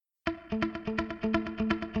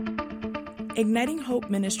Igniting Hope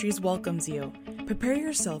Ministries welcomes you. Prepare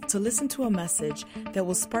yourself to listen to a message that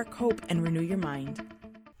will spark hope and renew your mind.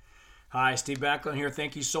 Hi, Steve Backlund here.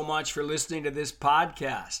 Thank you so much for listening to this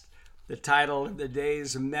podcast. The title of the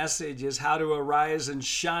day's message is How to Arise and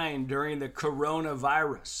Shine During the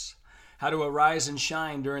Coronavirus. How to Arise and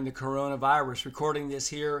Shine During the Coronavirus. Recording this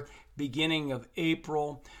here beginning of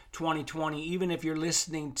April 2020. Even if you're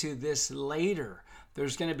listening to this later,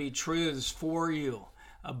 there's going to be truths for you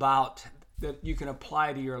about that you can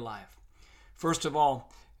apply to your life. First of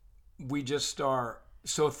all, we just are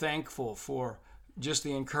so thankful for just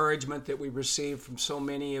the encouragement that we receive from so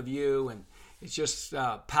many of you, and it's just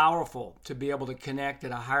powerful to be able to connect at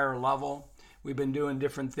a higher level. We've been doing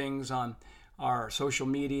different things on our social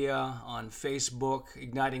media, on Facebook,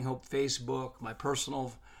 Igniting Hope Facebook, my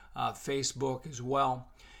personal Facebook as well.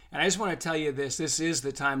 And I just want to tell you this is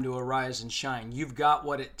the time to arise and shine. You've got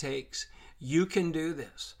what it takes. You can do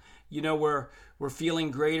this. You know, we're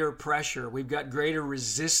feeling greater pressure. We've got greater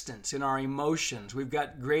resistance in our emotions. We've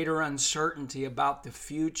got greater uncertainty about the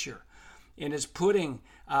future. And it's putting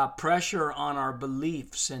pressure on our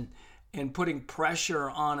beliefs and putting pressure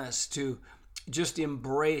on us to just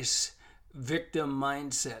embrace victim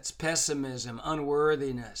mindsets, pessimism,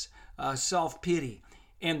 unworthiness, self-pity.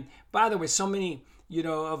 And by the way, so many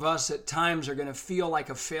of us at times are going to feel like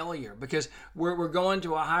a failure because we're going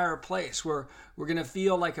to a higher place. We're going to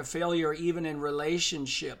feel like a failure even in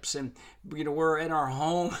relationships, and we're in our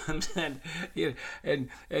homes and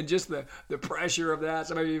just the pressure of that.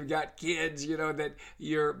 Some of you've got kids, that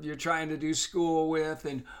you're trying to do school with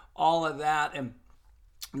and all of that. And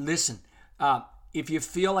listen, if you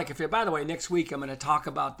feel like by the way, next week I'm going to talk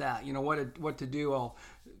about that. What to do.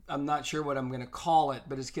 I'm not sure what I'm going to call it,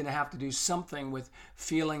 but it's going to have to do something with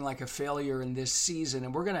feeling like a failure in this season,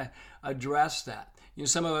 and we're going to address that.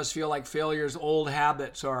 Some of us feel like failures, old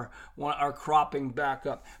habits are cropping back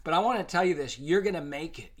up. But I want to tell you this, you're going to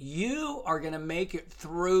make it. You are going to make it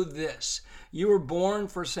through this. You were born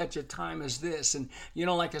for such a time as this. And,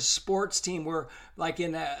 like a sports team, we're like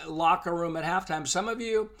in a locker room at halftime. Some of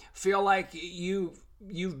you feel like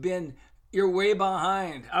you're way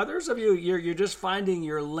behind. Others of you, you're just finding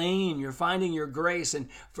your lane. You're finding your grace. And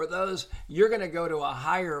for those, you're going to go to a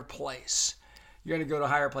higher place. You're going to go to a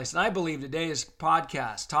higher place. And I believe today's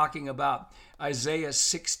podcast talking about Isaiah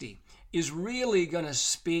 60 is really going to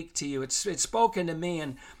speak to you. It's spoken to me.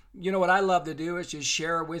 And what I love to do is just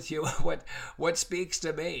share with you what speaks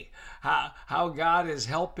to me, how God is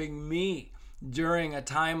helping me during a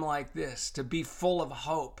time like this to be full of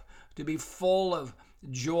hope, to be full of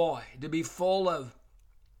joy, to be full of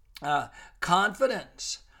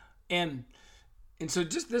confidence. And so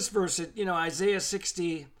just this verse, Isaiah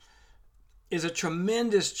 60 is a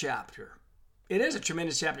tremendous chapter. It is a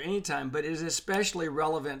tremendous chapter anytime, but it is especially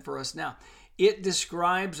relevant for us now. It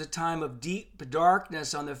describes a time of deep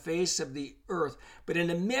darkness on the face of the earth. But in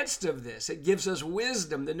the midst of this, it gives us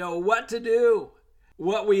wisdom to know what to do,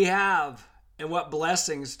 what we have, and what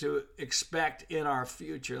blessings to expect in our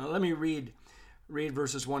future. Now let me read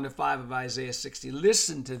verses 1 to 5 of Isaiah 60.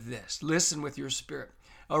 Listen to this. Listen with your spirit.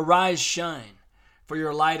 Arise, shine, for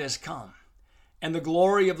your light has come, and the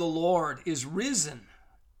glory of the Lord is risen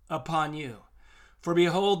upon you. For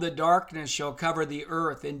behold, the darkness shall cover the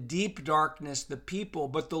earth, and deep darkness the people,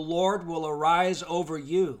 but the Lord will arise over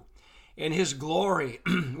you, and his glory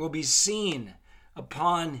will be seen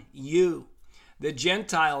upon you. The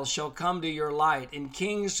Gentiles shall come to your light, and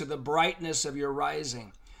kings to the brightness of your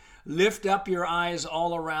rising. Lift up your eyes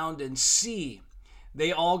all around and see.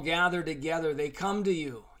 They all gather together. They come to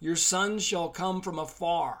you. Your sons shall come from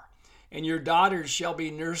afar, and your daughters shall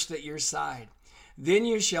be nursed at your side. Then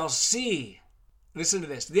you shall see, listen to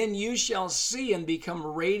this, then you shall see and become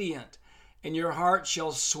radiant, and your heart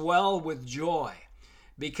shall swell with joy,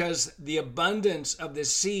 because the abundance of the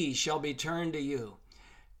sea shall be turned to you.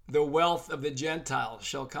 The wealth of the Gentiles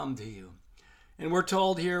shall come to you. And we're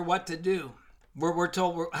told here what to do. We're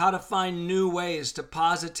told how to find new ways to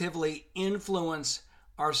positively influence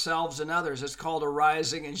ourselves and others. It's called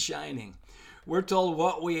arising and shining. We're told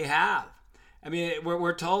what we have. I mean,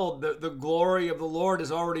 we're told the glory of the Lord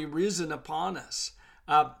has already risen upon us.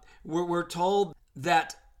 We're told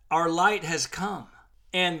that our light has come.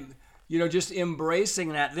 And, just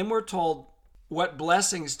embracing that. Then we're told what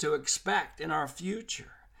blessings to expect in our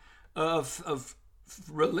future of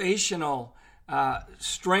relational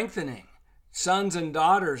strengthening. Sons and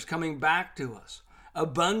daughters coming back to us,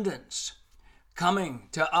 abundance coming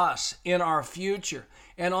to us in our future.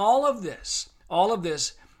 And all of this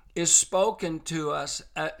is spoken to us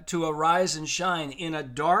to arise and shine in a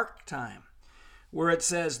dark time where it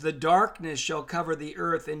says, the darkness shall cover the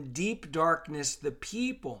earth, and deep darkness the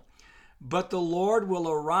people. But the Lord will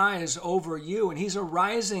arise over you, and he's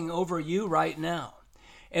arising over you right now.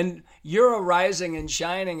 And your arising and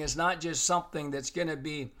shining is not just something that's going to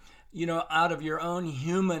be, out of your own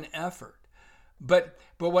human effort. But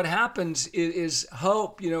what happens is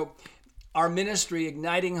hope, our ministry,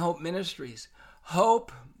 Igniting Hope Ministries,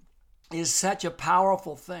 hope is such a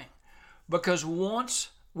powerful thing, because once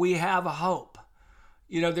we have hope,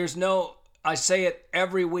 I say it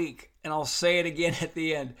every week, and I'll say it again at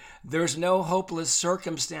the end, there's no hopeless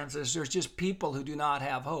circumstances. There's just people who do not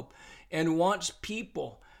have hope. And once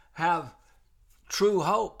people have true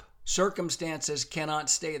hope, circumstances cannot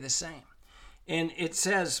stay the same. And it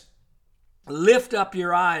says, lift up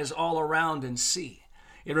your eyes all around and see.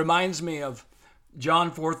 It reminds me of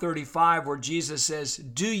John 4:35, where Jesus says,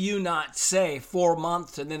 do you not say 4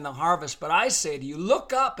 months and then the harvest? But I say to you,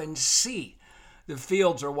 look up and see. The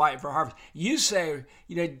fields are white for harvest. You say,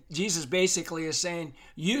 Jesus basically is saying,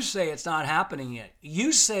 you say it's not happening yet.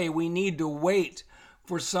 You say we need to wait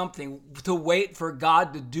for something, to wait for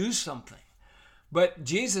God to do something. But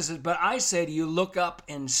Jesus says, but I say to you, look up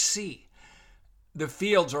and see. The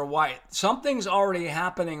fields are white. Something's already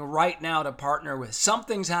happening right now to partner with.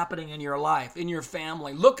 Something's happening in your life, in your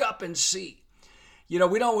family. Look up and see. We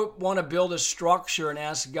don't want to build a structure and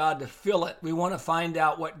ask God to fill it. We want to find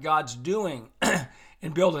out what God's doing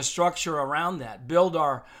and build a structure around that. Build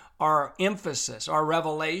our emphasis, our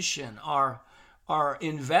revelation, our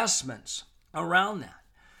investments around that.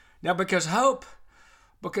 Now, because hope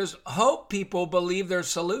people believe there's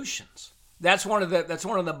solutions. That's one of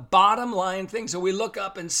the bottom line things. So we look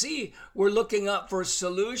up and see, we're looking up for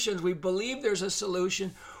solutions. We believe there's a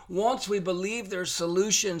solution. Once we believe there's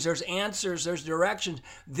solutions, there's answers, there's directions,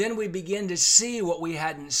 then we begin to see what we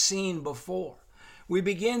hadn't seen before. We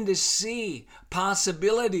begin to see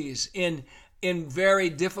possibilities in very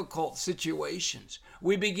difficult situations.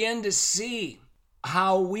 We begin to see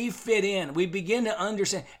how we fit in. We begin to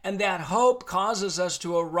understand, and that hope causes us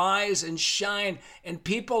to arise and shine, and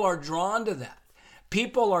people are drawn to that.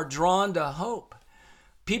 People are drawn to hope.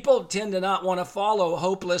 People tend to not want to follow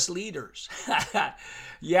hopeless leaders.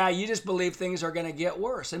 Yeah, you just believe things are going to get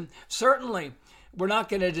worse. And certainly, we're not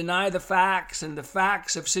going to deny the facts, and the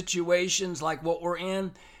facts of situations like what we're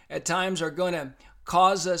in at times are going to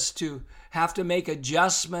cause us to have to make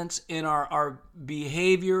adjustments in our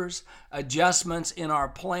behaviors, adjustments in our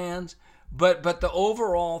plans. But the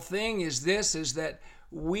overall thing is that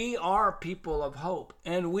we are people of hope,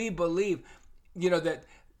 and we believe, that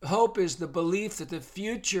hope is the belief that the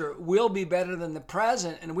future will be better than the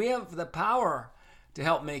present, and we have the power to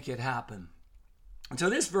help make it happen. And so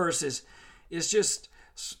this verse is just,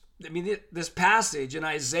 this passage in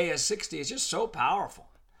Isaiah 60 is just so powerful.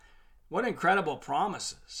 What incredible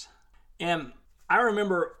promises. And I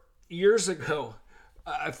remember years ago,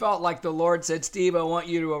 I felt like the Lord said, Steve, I want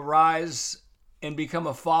you to arise and become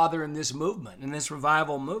a father in this movement, in this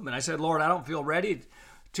revival movement. I said, Lord, I don't feel ready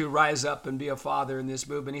to rise up and be a father in this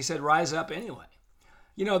movement. He said, rise up anyway.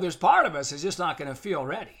 There's part of us that's just not going to feel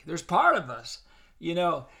ready. There's part of us,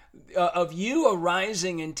 of you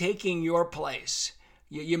arising and taking your place.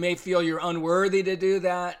 You may feel you're unworthy to do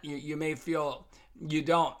that. You may feel you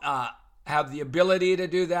don't have the ability to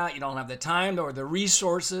do that. You don't have the time or the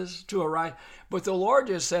resources to arise. But the Lord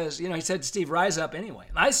just says, He said, Steve, rise up anyway.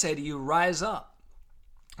 And I say to you, rise up.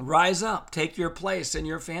 Rise up. Take your place in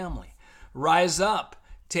your family. Rise up.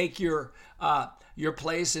 Take your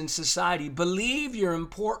place in society. Believe you're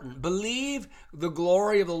important. Believe the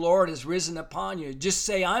glory of the Lord has risen upon you. Just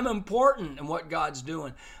say, I'm important in what God's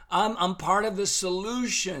doing. I'm part of the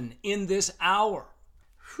solution in this hour.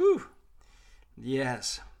 Whew.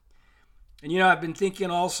 Yes. And I've been thinking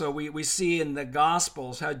also, we see in the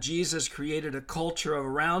Gospels how Jesus created a culture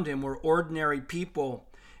around him where ordinary people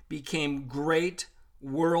became great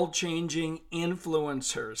world-changing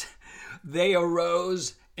influencers. They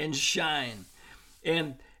arose and shine.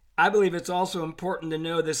 And I believe it's also important to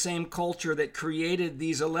know the same culture that created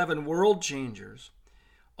these 11 world changers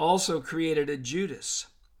also created a Judas.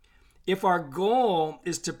 If our goal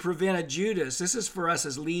is to prevent a Judas, this is for us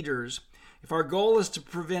as leaders, if our goal is to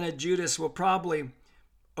prevent a Judas, we'll probably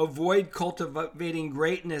avoid cultivating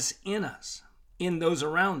greatness in us, in those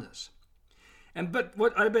around us. But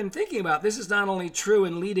what I've been thinking about, this is not only true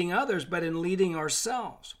in leading others, but in leading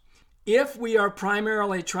ourselves. If we are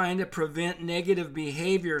primarily trying to prevent negative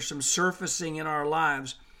behaviors from surfacing in our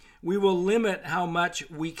lives, we will limit how much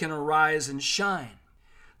we can arise and shine.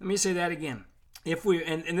 Let me say that again.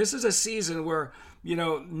 And this is a season where,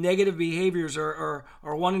 negative behaviors are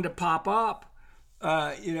wanting to pop up.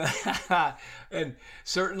 And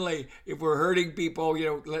certainly if we're hurting people,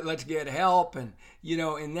 let's get help and,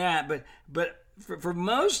 in that. But for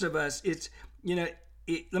most of us, it's,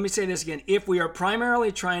 let me say this again. If we are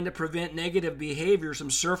primarily trying to prevent negative behaviors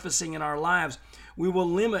from surfacing in our lives, we will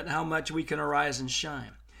limit how much we can arise and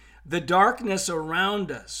shine. The darkness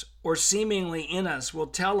around us or seemingly in us will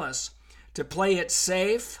tell us to play it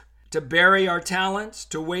safe, to bury our talents,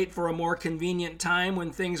 to wait for a more convenient time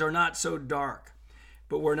when things are not so dark.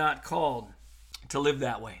 But we're not called to live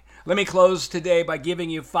that way. Let me close today by giving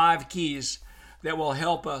you 5 keys that will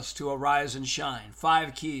help us to arise and shine.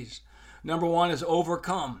 5 keys. Number 1 is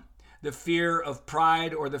overcome the fear of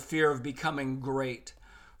pride or the fear of becoming great.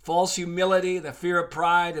 False humility, the fear of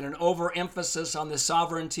pride, and an overemphasis on the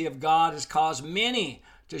sovereignty of God has caused many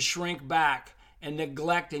to shrink back and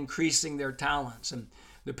neglect increasing their talents. And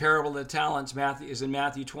the parable of the talents is in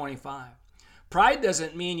Matthew 25. Pride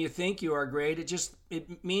doesn't mean you think you are great.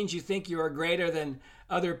 It means you think you are greater than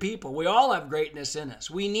other people. We all have greatness in us.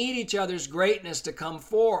 We need each other's greatness to come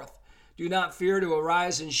forth. Do not fear to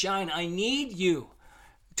arise and shine. I need you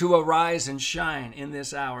to arise and shine in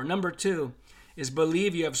this hour. Number 2 is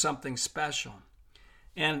believe you have something special.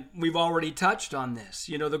 And we've already touched on this.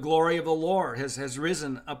 The glory of the Lord has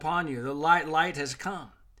risen upon you. The light has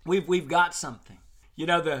come. We've got something.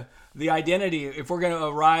 The identity, if we're going to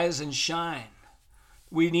arise and shine,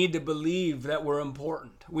 we need to believe that we're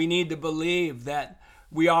important. We need to believe that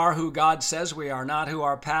we are who God says we are, not who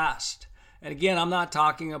our past. And again, I'm not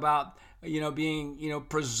talking about, being,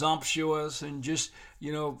 presumptuous and just,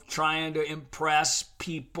 trying to impress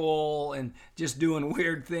people and just doing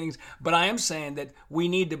weird things. But I am saying that we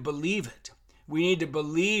need to believe it. We need to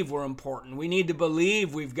believe we're important. We need to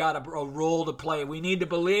believe we've got a role to play. We need to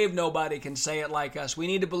believe nobody can say it like us. We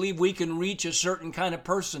need to believe we can reach a certain kind of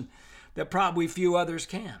person that probably few others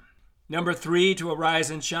can. Number 3, to arise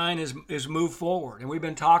and shine is move forward. And we've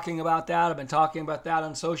been talking about that. I've been talking about that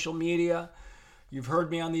on social media. You've heard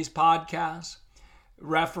me on these podcasts.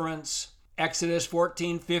 Reference Exodus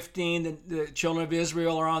 14:15. The children of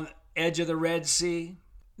Israel are on the edge of the Red Sea.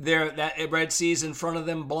 That Red Sea is in front of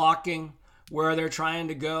them, blocking where they're trying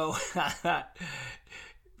to go.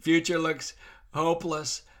 Future looks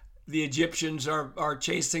hopeless. The Egyptians are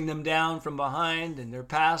chasing them down from behind, and their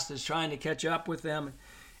past is trying to catch up with them.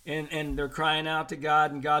 And they're crying out to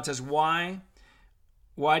God, and God says, Why?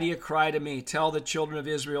 Why do you cry to me? Tell the children of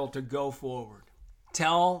Israel to go forward.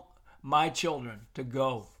 Tell my children to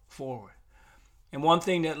go forward. And one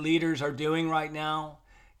thing that leaders are doing right now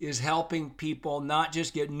is helping people not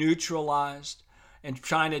just get neutralized and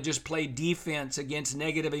trying to just play defense against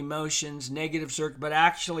negative emotions, but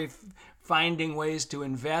actually finding ways to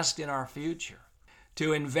invest in our future,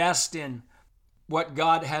 to invest in what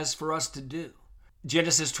God has for us to do.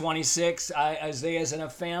 Genesis 26, Isaac's in a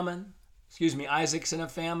famine.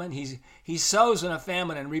 He sows in a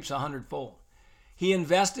famine and reaps 100-fold. He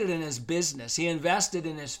invested in his business. He invested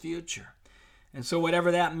in his future. And so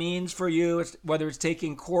whatever that means for you, whether it's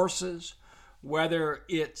taking courses, whether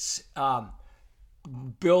it's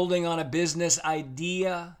building on a business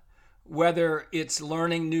idea, whether it's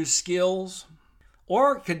learning new skills,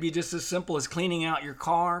 or it could be just as simple as cleaning out your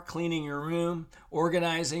car, cleaning your room,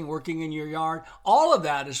 organizing, working in your yard. All of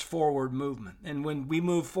that is forward movement. And when we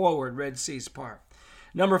move forward, Red Sea's part.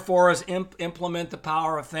 Number 4 is implement the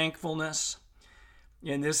power of thankfulness.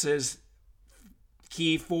 And this is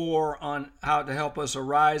key 4 on how to help us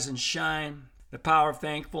arise and shine. The power of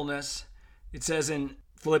thankfulness. It says in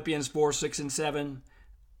Philippians 4, 6, and 7,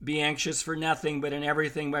 be anxious for nothing, but in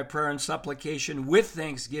everything by prayer and supplication with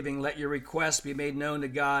thanksgiving, let your requests be made known to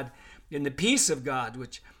God. And the peace of God,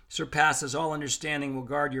 which surpasses all understanding, will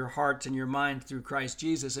guard your hearts and your mind through Christ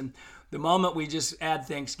Jesus. And the moment we just add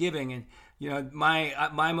thanksgiving, and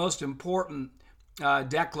my most important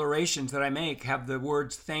declarations that I make have the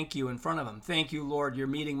words thank you in front of them. Thank you, Lord, you're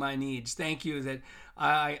meeting my needs. Thank you that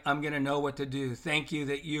I'm going to know what to do. Thank you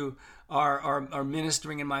that you are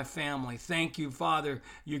ministering in my family. Thank you, Father,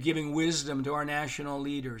 you're giving wisdom to our national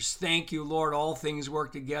leaders. Thank you, Lord, all things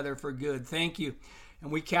work together for good. Thank you.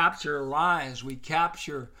 And we capture lies. We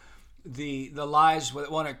capture the lies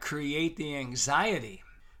that want to create the anxiety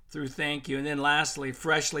through thank you. And then lastly,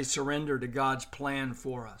 freshly surrender to God's plan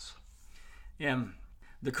for us. And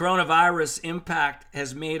the coronavirus impact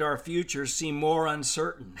has made our future seem more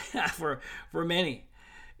uncertain for many,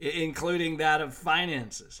 including that of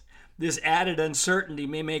finances. This added uncertainty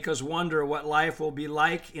may make us wonder what life will be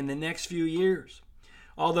like in the next few years.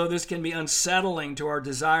 Although this can be unsettling to our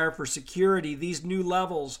desire for security, these new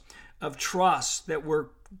levels of trust that we're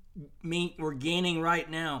gaining right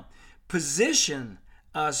now position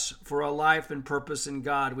us for a life and purpose in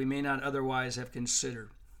God we may not otherwise have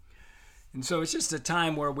considered. And so it's just a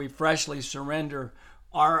time where we freshly surrender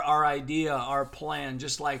our idea, our plan,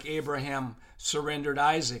 just like Abraham surrendered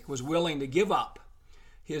Isaac, was willing to give up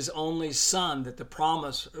his only son, that the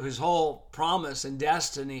promise, his whole promise and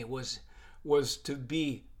destiny was to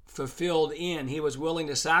be fulfilled in. He was willing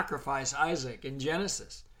to sacrifice Isaac in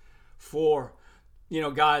Genesis for,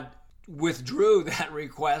 God withdrew that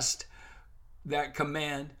request, that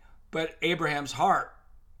command, but Abraham's heart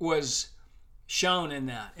was shown in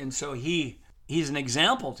that. And so he's an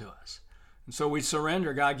example to us. And so we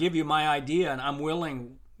surrender. God, give you my idea, and I'm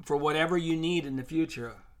willing for whatever you need in the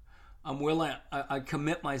future. I'm willing, I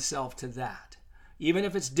commit myself to that, even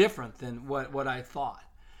if it's different than what I thought.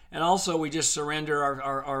 And also we just surrender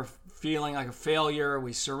our feeling like a failure.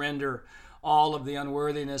 We surrender all of the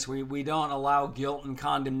unworthiness. We don't allow guilt and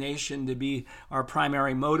condemnation to be our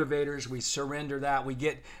primary motivators. We surrender that.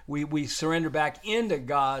 We surrender back into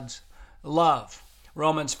God's love.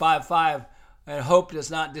 Romans 5:5, and hope does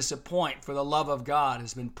not disappoint, for the love of God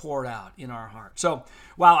has been poured out in our heart. So,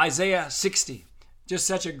 wow, Isaiah 60, just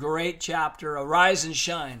such a great chapter. Arise and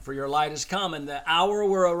shine, for your light has come, and the hour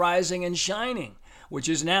we're arising and shining, which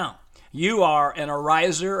is now. You are an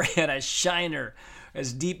ariser and a shiner.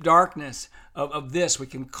 As deep darkness of this, we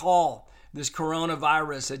can call this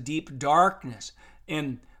coronavirus a deep darkness,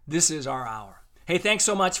 and this is our hour. Hey, thanks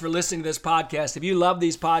so much for listening to this podcast. If you love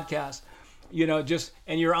these podcasts,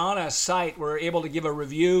 and you're on a site where we're able to give a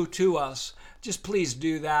review to us, just please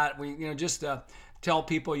do that. Tell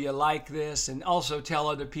people you like this, and also tell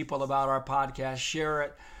other people about our podcast. Share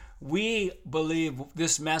it. We believe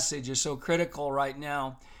this message is so critical right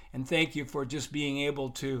now, and thank you for just being able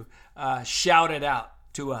to shout it out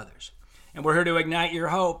to others. And we're here to ignite your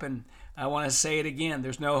hope, and I want to say it again.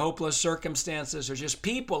 There's no hopeless circumstances. There's just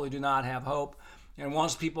people who do not have hope. And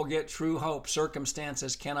once people get true hope,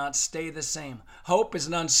 circumstances cannot stay the same. Hope is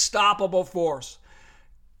an unstoppable force.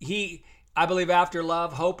 I believe after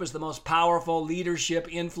love, hope is the most powerful leadership,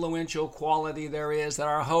 influential quality there is, that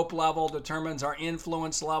our hope level determines our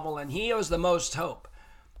influence level, and he who has the most hope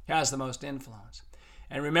has the most influence.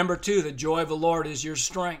 And remember, too, the joy of the Lord is your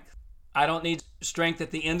strength. I don't need strength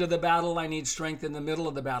at the end of the battle. I need strength in the middle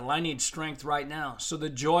of the battle. I need strength right now. So the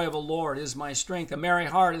joy of the Lord is my strength. A merry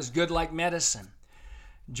heart is good like medicine.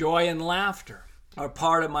 Joy and laughter are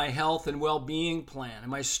part of my health and well-being plan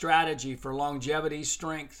and my strategy for longevity,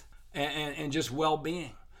 strength, and just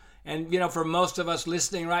well-being. And, for most of us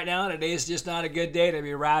listening right now, today is just not a good day to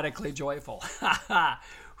be radically joyful.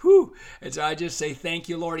 Whew. And so I just say thank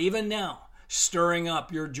you, Lord, even now, stirring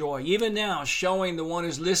up your joy. Even now, showing the one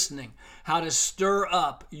who's listening how to stir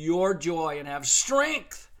up your joy and have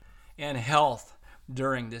strength and health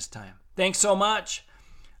during this time. Thanks so much.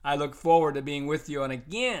 I look forward to being with you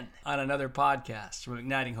again on another podcast from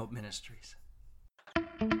Igniting Hope Ministries.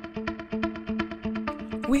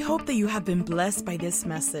 We hope that you have been blessed by this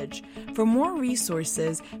message. For more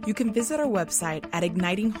resources, you can visit our website at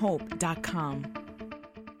ignitinghope.com.